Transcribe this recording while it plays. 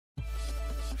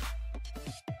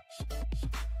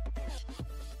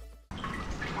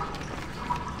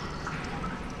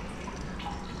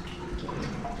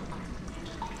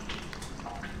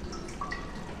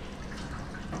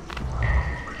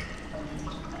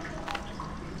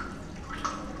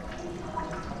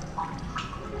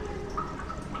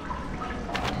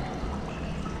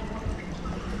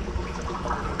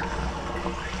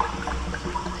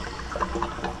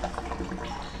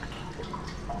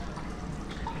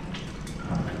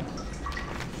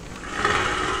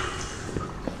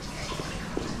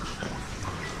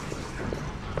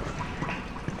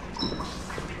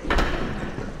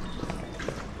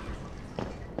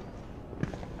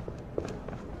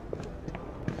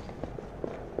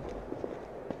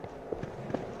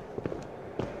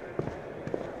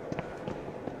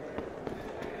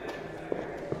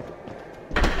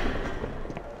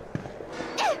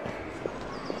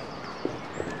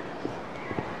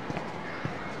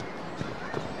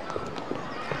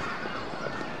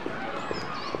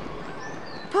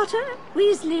Potter,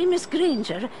 Weasley, Miss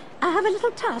Granger, I have a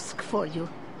little task for you.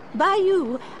 By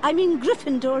you, I mean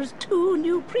Gryffindor's 2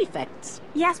 new prefects.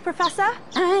 Yes, Professor?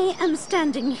 I am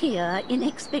standing here in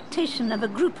expectation of a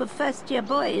group of first-year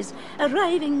boys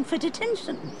arriving for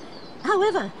detention.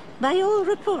 However, by all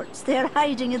reports, they are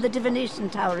hiding in the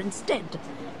divination tower instead.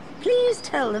 Please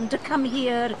tell them to come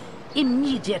here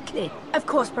immediately. Of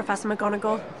course, Professor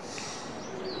McGonagall.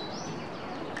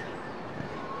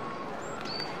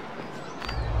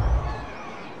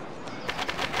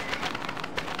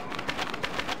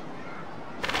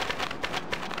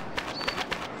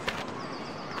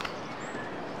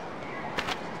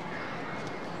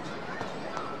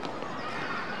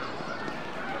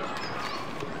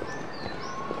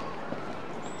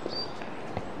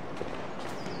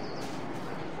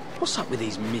 What's up with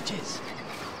these midgets?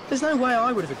 There's no way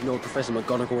I would have ignored Professor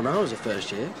McGonagall when I was a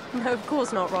first year. No, of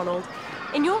course not, Ronald.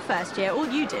 In your first year, all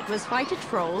you did was fight a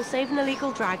troll, save an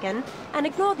illegal dragon, and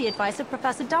ignore the advice of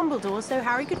Professor Dumbledore so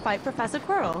Harry could fight Professor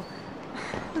Quirrell.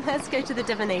 Let's go to the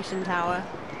divination tower.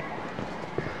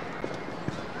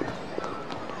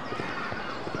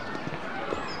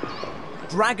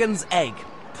 Dragon's egg.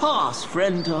 Pass,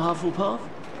 friend to Hufflepuff.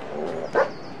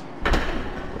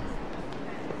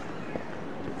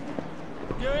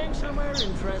 Going somewhere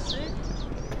interesting?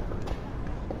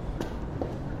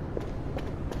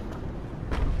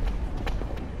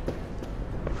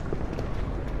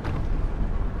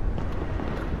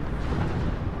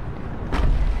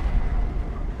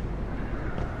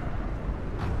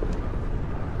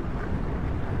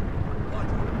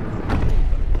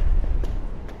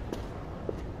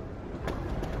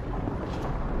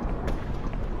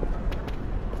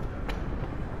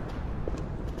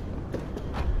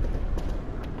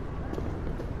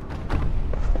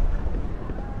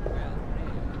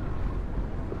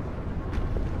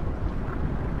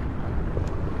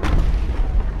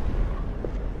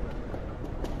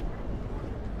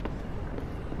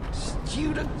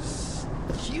 Students!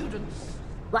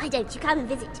 Why don't you come and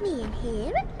visit me in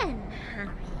here again, Harry?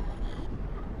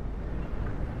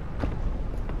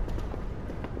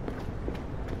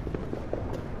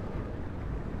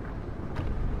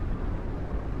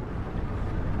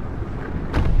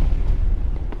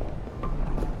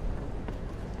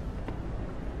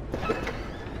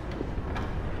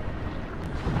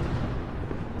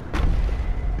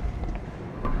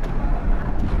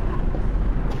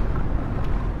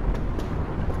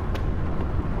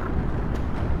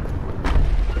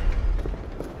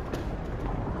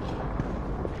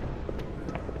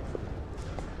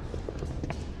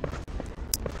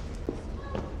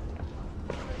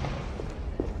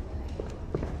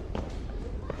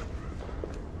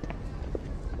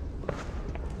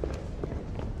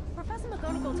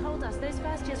 McGonagall told us those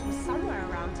first years were somewhere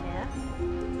around here.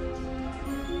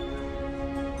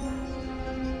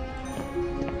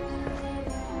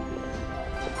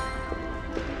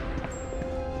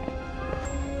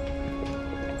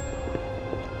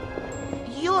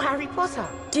 You're Harry Potter.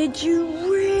 Did you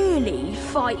really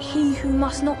fight He Who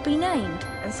Must Not Be Named?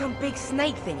 And some big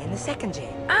snake thing in the second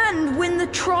year. And win the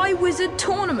Tri-Wizard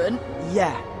Tournament?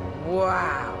 Yeah.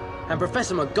 Wow. And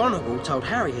Professor McGonagall told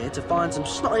Harry here to find some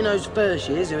snotty-nosed first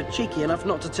years who are cheeky enough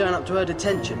not to turn up to her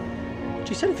detention.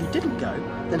 She said if you didn't go,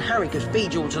 then Harry could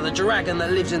feed you all to the dragon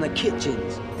that lives in the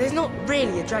kitchens. There's not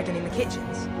really a dragon in the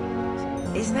kitchens,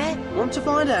 is there? Want to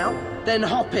find out? Then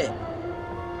hop it.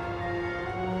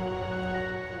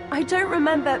 I don't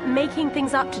remember making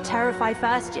things up to terrify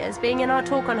first years being in our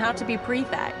talk on how to be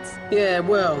prefects. Yeah,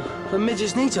 well, the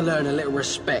midgets need to learn a little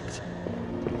respect.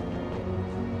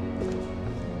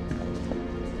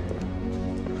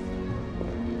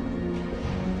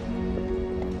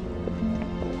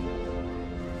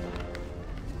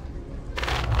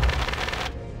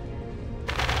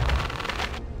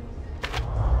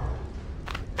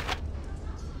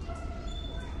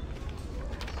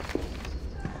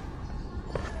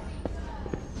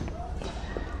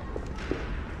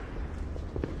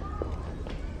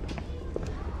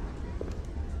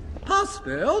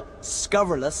 Spelled?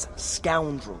 Scurrilous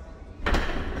scoundrel.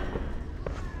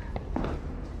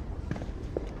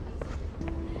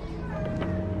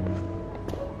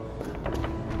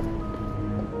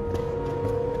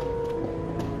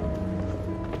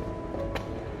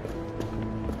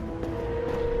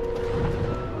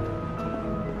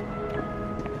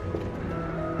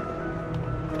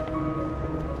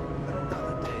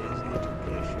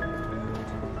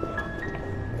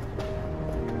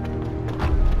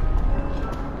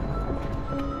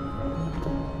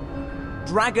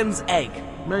 Dragon's egg.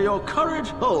 May your courage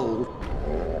hold.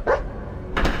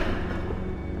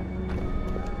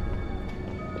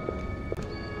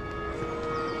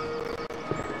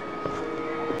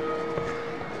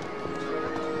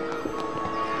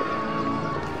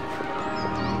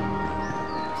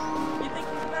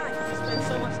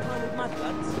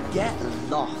 Get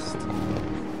lost.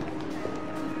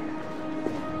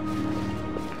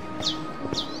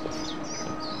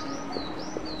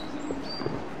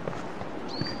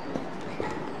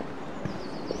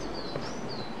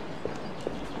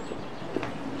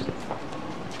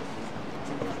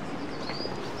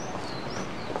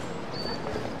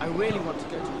 I really want to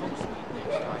go to Hogsmeade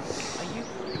next time. Are you?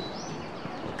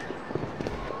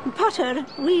 Potter,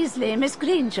 Weasley, Miss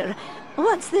Granger,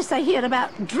 what's this I hear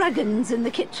about dragons in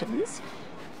the kitchens?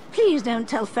 Please don't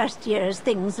tell first years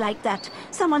things like that.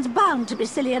 Someone's bound to be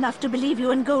silly enough to believe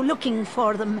you and go looking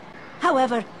for them.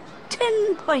 However,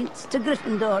 10 points to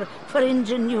Gryffindor for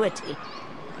ingenuity.